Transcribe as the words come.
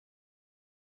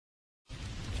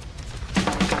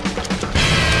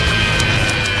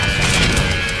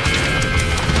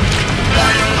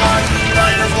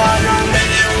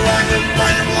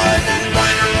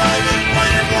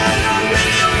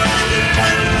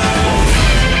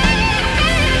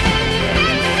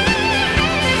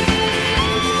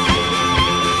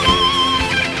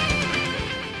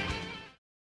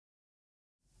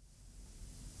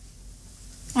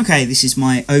Okay, this is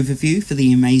my overview for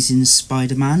the Amazing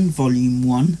Spider-Man Volume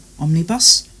 1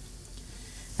 Omnibus.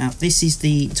 Now, this is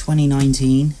the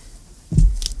 2019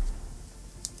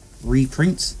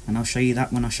 reprint, and I'll show you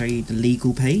that when I show you the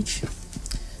legal page.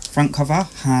 Front cover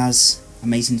has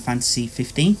Amazing Fantasy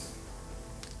 15.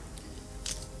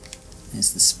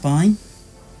 There's the spine.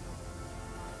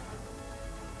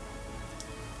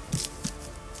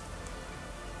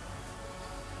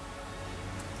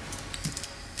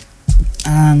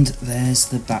 And there's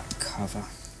the back cover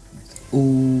with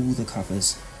all the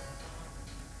covers.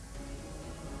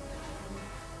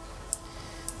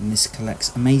 And this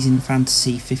collects Amazing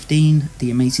Fantasy 15,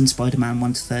 The Amazing Spider-Man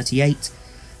 1 to 38,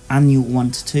 Annual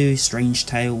 1 to 2, Strange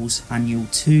Tales Annual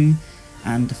 2,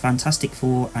 and the Fantastic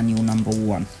Four Annual number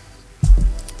 1.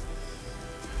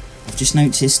 I've just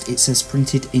noticed it says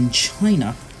printed in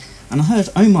China, and I heard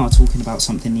Omar talking about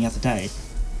something the other day.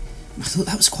 I thought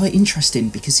that was quite interesting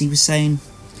because he was saying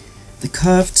the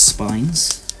curved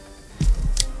spines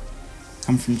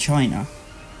come from China,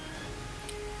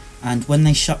 and when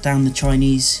they shut down the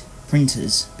Chinese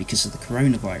printers because of the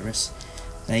coronavirus,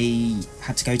 they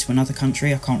had to go to another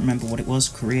country. I can't remember what it was,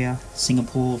 Korea,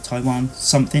 Singapore, Taiwan,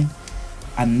 something,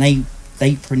 and they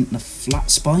print the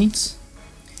flat spines,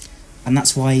 and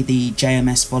that's why the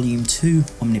JMS Volume 2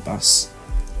 Omnibus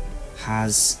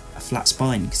has a flat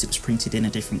spine, because it was printed in a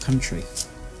different country.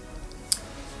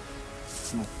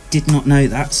 I did not know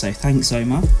that, so thanks,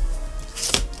 Omar.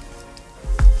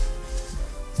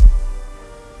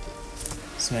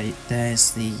 So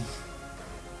there's the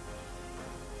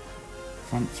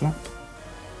front flap.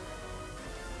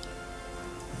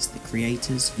 That's the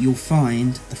creators. You'll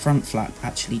find the front flap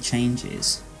actually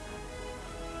changes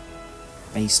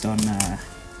based on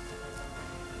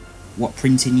what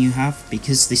printing you have,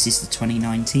 because this is the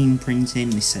 2019 printing.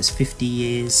 This says 50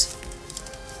 years.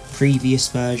 Previous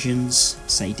versions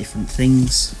say different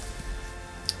things.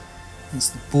 There's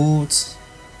the board.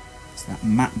 It's that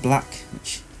matte black,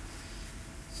 which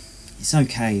is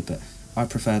okay, but I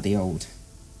prefer the old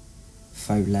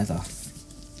faux leather.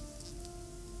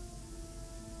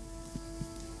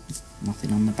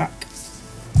 Nothing on the back.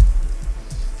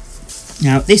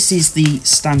 Now, this is the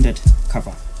standard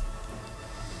cover.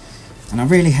 And I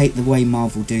really hate the way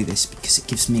Marvel do this because it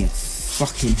gives me a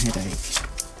fucking headache.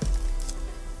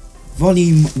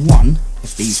 Volume 1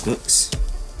 of these books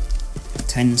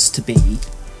tends to be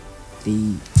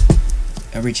the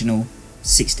original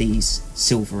 60s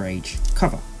Silver Age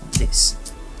cover, like this.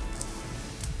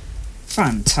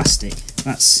 Fantastic.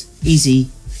 That's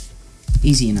easy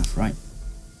enough, right?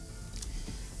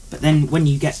 But then when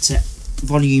you get to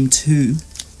Volume 2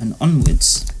 and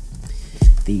onwards,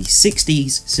 the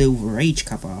 60s Silver Age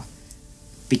cover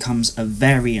becomes a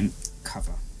variant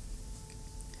cover.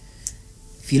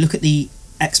 If you look at the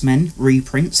X-Men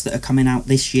reprints that are coming out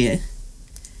this year,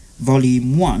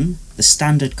 Volume 1, the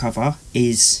standard cover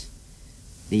is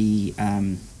the,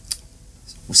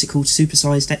 what's it called,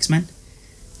 Supersized X-Men?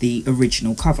 The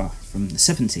original cover from the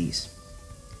 70s.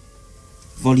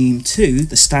 Volume 2,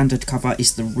 the standard cover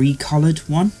is the recoloured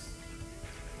one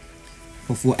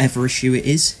of whatever issue it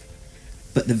is.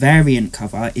 But the variant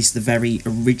cover is the very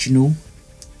original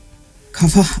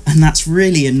cover, and that's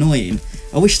really annoying.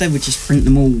 I wish they would just print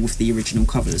them all with the original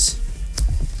covers.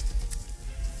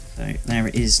 So there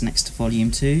it is next to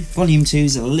Volume 2. Volume 2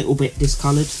 is a little bit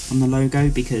discoloured on the logo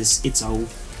because it's old.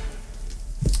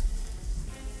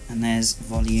 And there's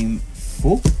Volume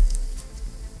 4.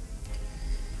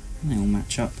 And they all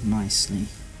match up nicely.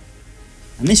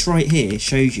 And this right here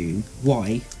shows you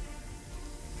why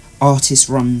artist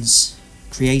runs,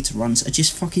 creator runs are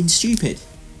just fucking stupid.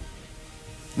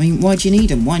 I mean, why do you need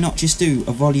them? Why not just do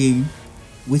a volume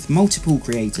with multiple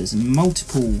creators and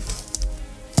multiple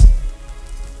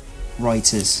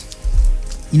writers?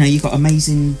 You know, you've got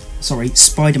Spider-Man,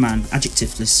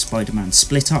 adjectiveless Spider-Man,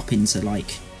 split up into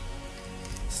like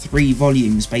 3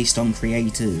 volumes based on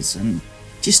creators, and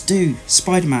just do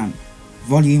Spider-Man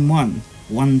Volume 1,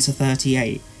 1 to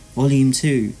 38, Volume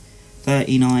 2,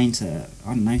 39 to, I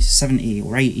don't know, 70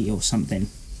 or 80 or something.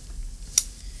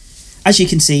 As you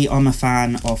can see, I'm a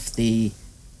fan of the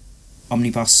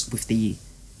Omnibus with the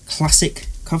classic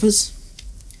covers,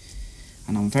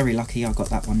 and I'm very lucky I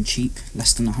got that one cheap,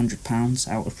 less than £100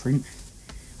 out of print,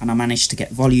 and I managed to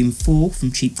get Volume 4 from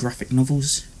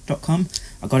cheapgraphicnovels.com.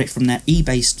 I got it from their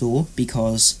eBay store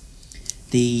because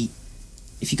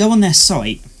if you go on their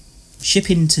site,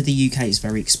 shipping to the UK is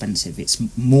very expensive. It's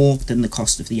more than the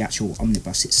cost of the actual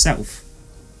omnibus itself,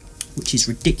 which is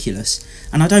ridiculous,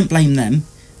 and I don't blame them.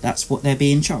 That's what they're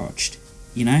being charged,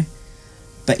 you know.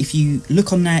 But if you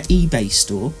look on their eBay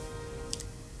store,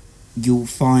 you'll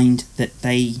find that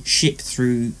they ship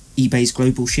through eBay's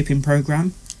global shipping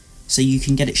program, so you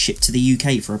can get it shipped to the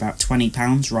UK for about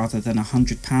 £20 rather than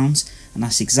 £100, and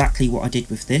that's exactly what I did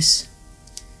with this.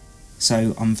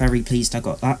 So I'm very pleased I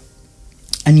got that.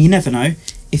 And you never know,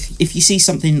 if you see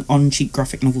something on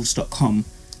cheapgraphicnovels.com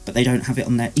but they don't have it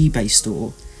on their eBay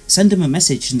store, send them a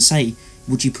message and say,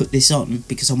 would you put this on,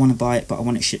 because I want to buy it but I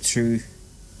want it shipped through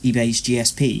eBay's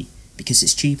GSP because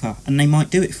it's cheaper, and they might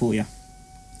do it for you.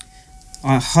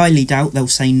 I highly doubt they'll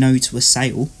say no to a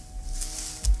sale.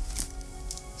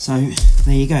 So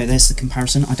there you go, there's the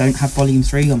comparison. I don't have volume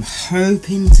 3, I'm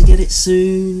hoping to get it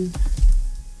soon.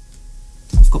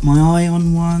 I've got my eye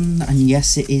on one, and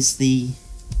yes, it is the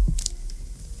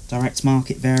direct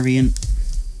market variant,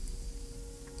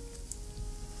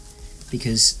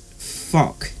 because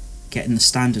fuck getting the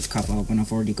standard cover when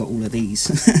I've already got all of these.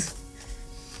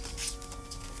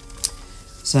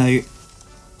 So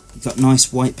you've got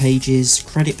nice white pages,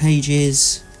 credit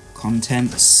pages,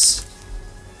 contents,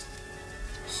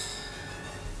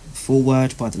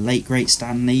 foreword by the late great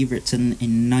Stan Lee, written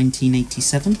in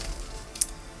 1987,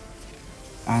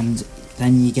 and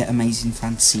then you get Amazing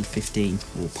Fantasy 15,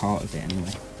 or part of it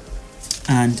anyway.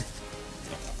 And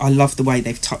I love the way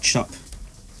they've touched up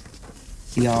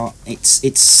the art.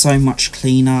 It's so much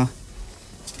cleaner.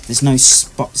 There's no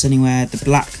spots anywhere. The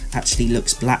black actually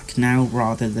looks black now,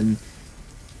 rather than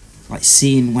like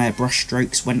seeing where brush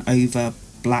strokes went over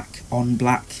black on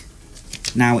black.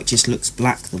 Now it just looks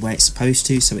black the way it's supposed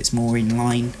to, so it's more in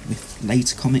line with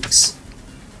later comics.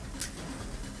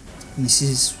 And this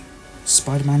is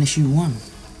Spider-Man issue 1,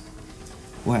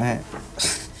 where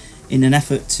in an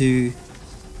effort to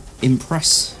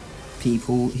impress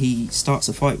people, he starts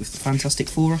a fight with the Fantastic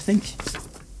Four, I think.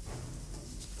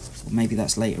 Or maybe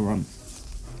that's later on.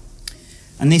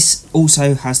 And this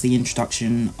also has the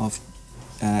introduction of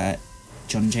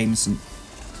John Jameson,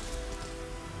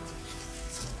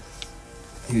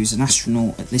 who's an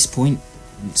astronaut at this point,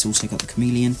 and it's also got the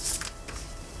Chameleon.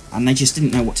 And they just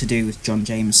didn't know what to do with John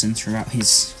Jameson throughout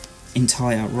his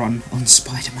entire run on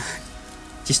Spider-Man.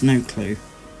 Just no clue.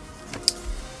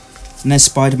 And there's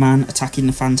Spider-Man attacking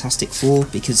the Fantastic Four,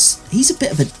 because he's a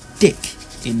bit of a dick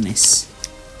in this.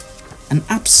 An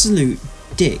absolute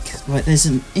dick. Like, there's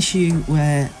an issue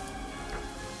where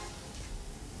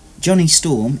Johnny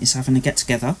Storm is having a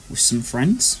get-together with some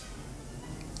friends.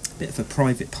 Bit of a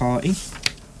private party.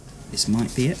 This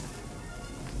might be it.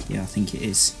 Yeah, I think it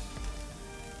is.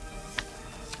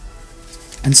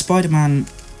 And Spider-Man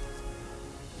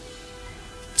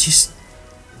just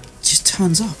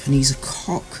turns up, and he's a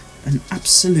cock. An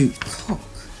absolute cock.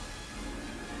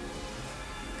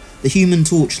 The Human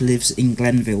Torch lives in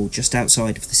Glenville, just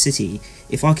outside of the city.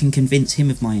 If I can convince him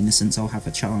of my innocence, I'll have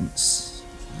a chance.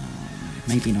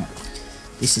 Maybe not.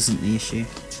 This isn't the issue.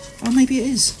 Oh, maybe it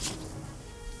is.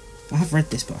 I have read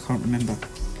this, but I can't remember.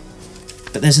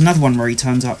 But there's another one where he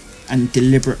turns up and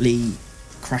deliberately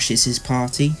crashes his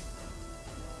party.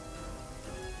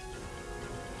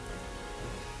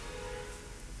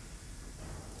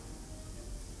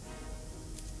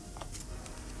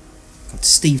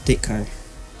 Steve Ditko.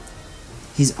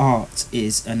 His art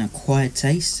is an acquired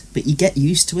taste, but you get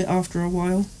used to it after a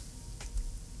while.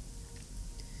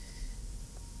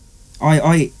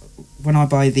 When I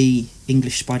buy the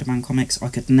English Spider-Man comics, I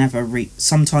could never read.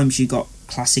 Sometimes you got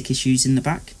classic issues in the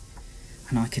back,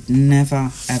 and I could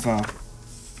never ever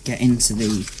get into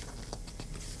the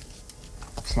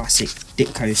classic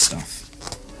Ditko stuff,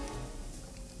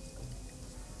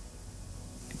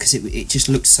 because it just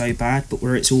looks so bad. But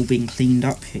where it's all been cleaned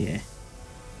up here,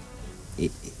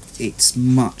 it's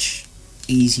much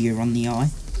easier on the eye.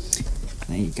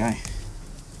 There you go.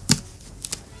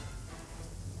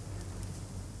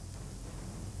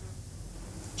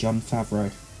 Jon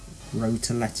Favreau wrote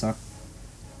a letter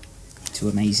to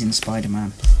Amazing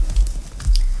Spider-Man,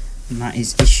 and that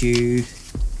is issue...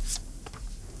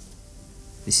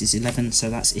 this is 11,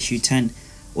 so that's issue 10,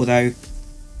 although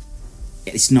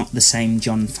it's not the same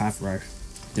Jon Favreau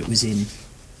that was in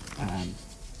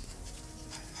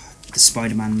the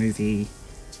Spider-Man movie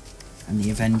and the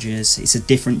Avengers. It's a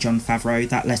different Jon Favreau.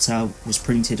 That letter was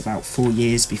printed about 4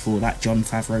 years before that Jon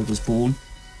Favreau was born.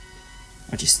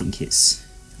 I just think it's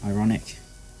ironic.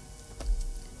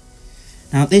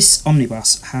 Now this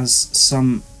omnibus has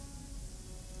some...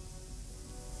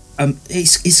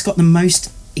 it's got the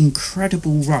most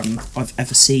incredible run I've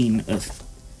ever seen of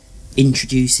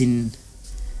introducing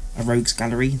a rogues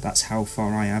gallery. That's how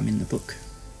far I am in the book.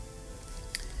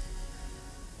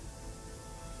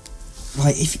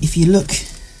 Right, if you look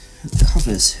at the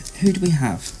covers, who do we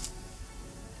have?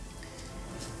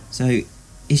 So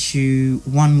issue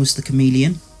 1 was the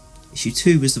Chameleon, Issue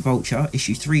 2 was the Vulture,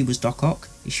 issue 3 was Doc Ock,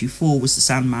 issue 4 was the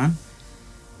Sandman.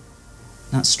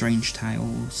 That's Strange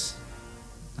Tales.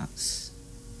 That's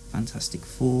Fantastic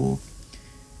Four.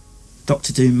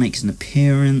 Doctor Doom makes an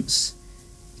appearance.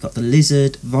 Got the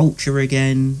Lizard, Vulture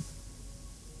again.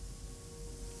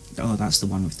 Oh, that's the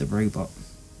one with the robot.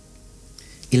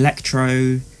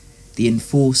 Electro, the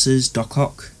Enforcers, Doc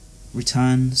Ock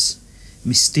returns.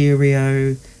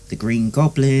 Mysterio, the Green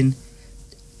Goblin,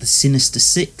 the Sinister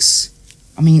Six.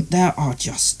 I mean, there are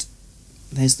just...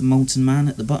 There's the Molten Man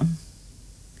at the bottom.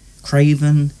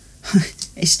 Craven.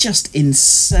 It's just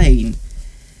insane.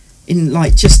 In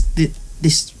like just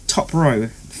this top row,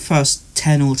 first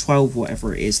 10 or 12,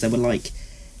 whatever it is, there were like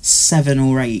 7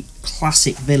 or 8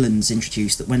 classic villains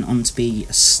introduced that went on to be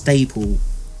a staple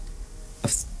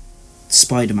of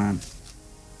Spider-Man.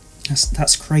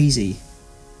 That's crazy.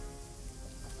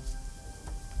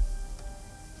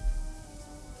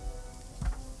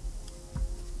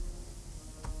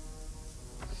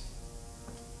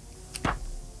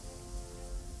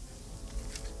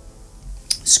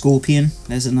 Scorpion,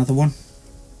 there's another one.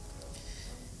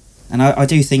 And I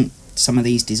do think some of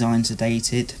these designs are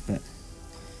dated, but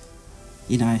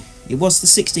you know, it was the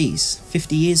 60s,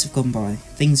 50 years have gone by,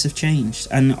 things have changed,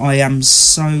 and I am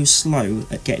so slow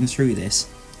at getting through this.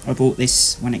 I bought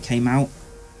this when it came out,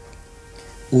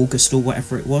 August or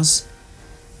whatever it was,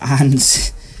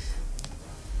 and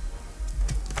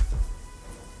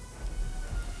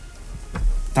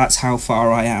that's how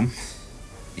far I am.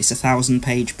 It's a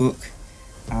 1,000-page book,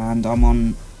 and I'm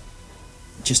on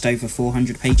just over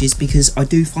 400 pages because I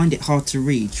do find it hard to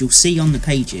read. You'll see on the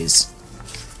pages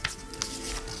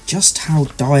just how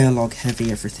dialogue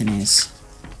heavy everything is,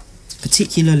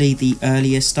 particularly the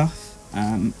earlier stuff.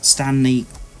 Stanley,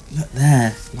 look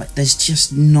there, like there's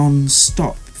just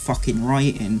non-stop fucking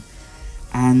writing,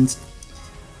 and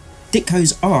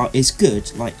Ditko's art is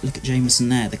good. Like, look at Jameson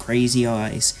there, the crazy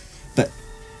eyes, but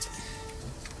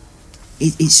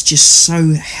it's just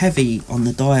so heavy on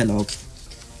the dialogue.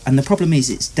 And the problem is,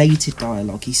 it's dated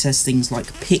dialogue. He says things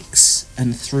like pix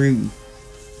and through,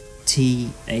 THRU,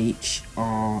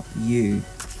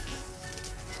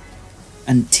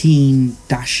 and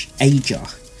teen-ager.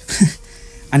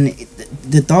 And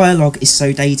the dialogue is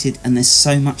so dated, and there's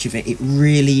so much of it, it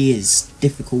really is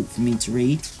difficult for me to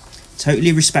read.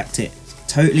 Totally respect it.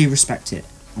 Totally respect it.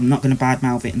 I'm not going to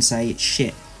badmouth it and say it's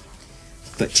shit.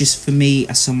 But just for me,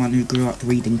 as someone who grew up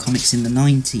reading comics in the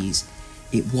 90s,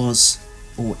 it was,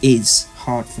 or is,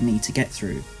 hard for me to get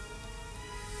through.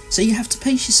 So you have to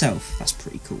pace yourself. That's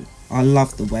pretty cool. I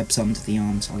love the webs under the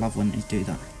arms. I love when they do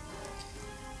that.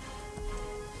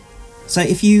 So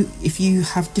if you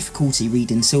have difficulty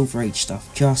reading Silver Age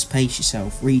stuff, just pace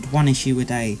yourself. Read 1 issue a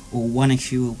day, or 1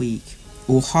 issue a week,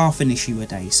 or half an issue a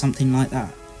day, something like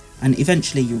that. And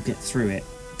eventually you'll get through it.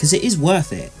 Because it is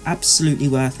worth it. Absolutely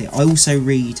worth it. I also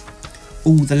read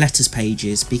all the letters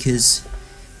pages because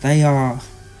they are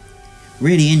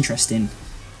really interesting.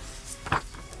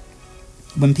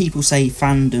 When people say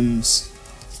fandoms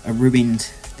are ruined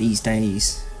these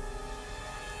days,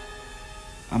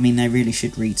 I mean, they really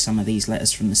should read some of these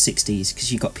letters from the 60s,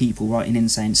 because you've got people writing in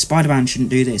saying, Spider-Man shouldn't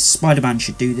do this, Spider-Man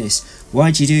should do this,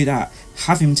 why'd you do that,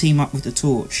 have him team up with the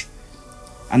Torch.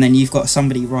 And then you've got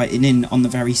somebody writing in on the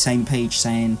very same page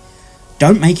saying,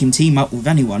 don't make him team up with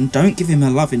anyone, don't give him a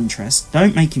love interest,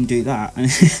 don't make him do that. And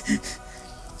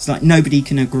it's like nobody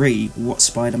can agree what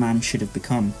Spider-Man should have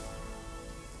become.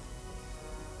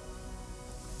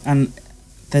 And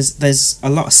there's a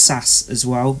lot of sass as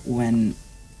well when,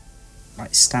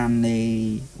 like,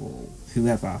 Stanley or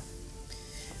whoever,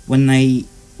 when they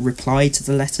reply to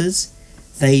the letters,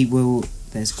 they will,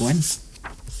 there's Gwen,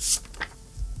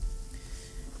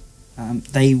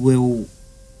 they will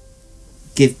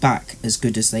give back as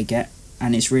good as they get,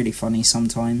 and it's really funny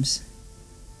sometimes.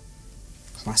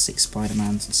 Classic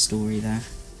Spider-Man story there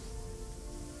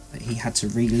that he had to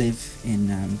relive in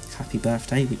Happy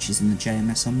Birthday, which is in the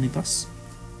JMS Omnibus,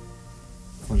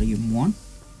 Volume 1.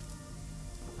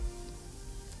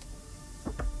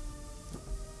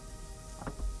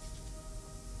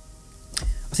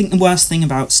 I think the worst thing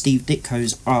about Steve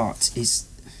Ditko's art is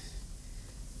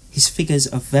his figures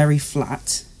are very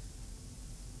flat,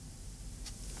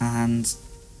 and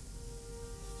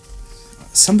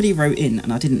somebody wrote in,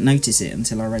 and I didn't notice it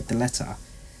until I read the letter,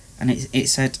 and it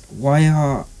said, why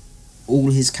are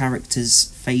all his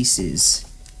characters' faces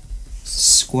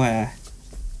square?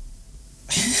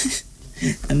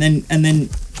 and then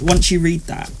once you read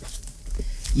that,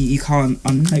 you can't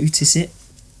unnotice it.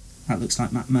 That looks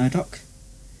like Matt Murdock.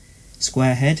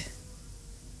 Square head,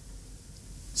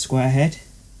 square head,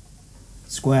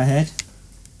 square head.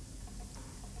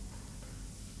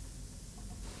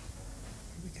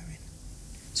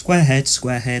 Square head,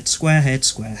 square head, square head,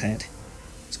 square head.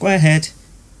 Square head,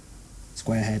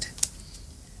 square head.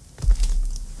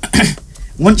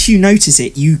 Once you notice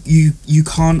it, you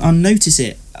can't unnotice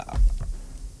it.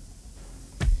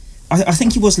 I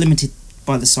think it was limited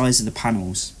by the size of the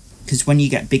panels, because when you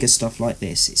get bigger stuff like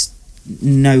this, it's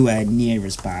nowhere near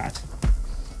as bad.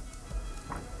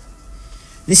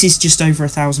 This is just over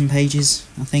 1,000 pages,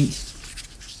 I think.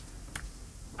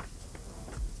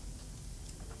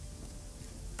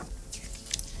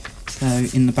 So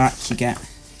in the back you get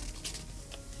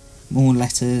more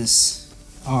letters,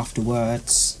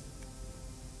 afterwards,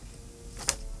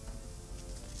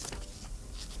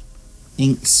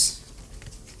 inks,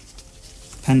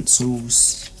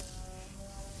 pencils,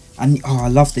 and oh, I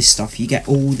love this stuff. You get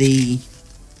all the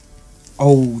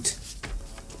old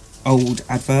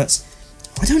adverts.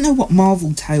 I don't know what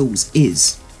Marvel Tales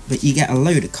is, but you get a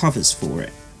load of covers for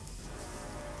it.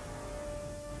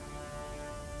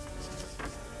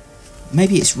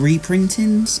 Maybe it's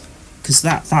reprintings, because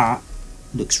that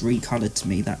looks recoloured to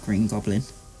me, that Green Goblin.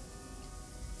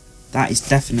 That is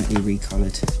definitely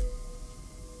recoloured.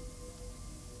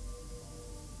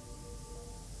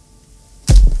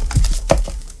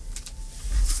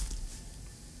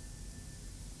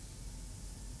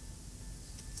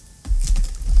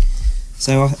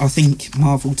 So I think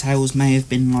Marvel Tales may have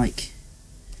been like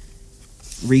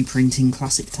reprinting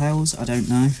classic Tales, I don't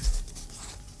know.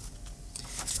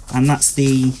 And that's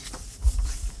the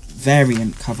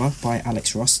variant cover by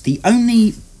Alex Ross. The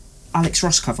only Alex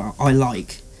Ross cover I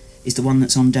like is the one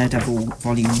that's on Daredevil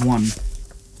Volume 1,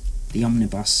 the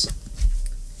Omnibus.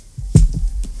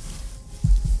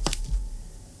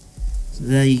 So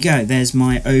there you go, there's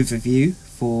my overview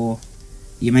for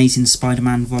the Amazing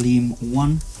Spider-Man Volume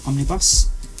 1 Omnibus.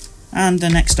 And the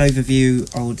next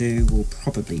overview I'll do will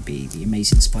probably be the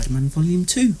Amazing Spider-Man Volume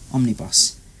 2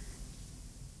 Omnibus.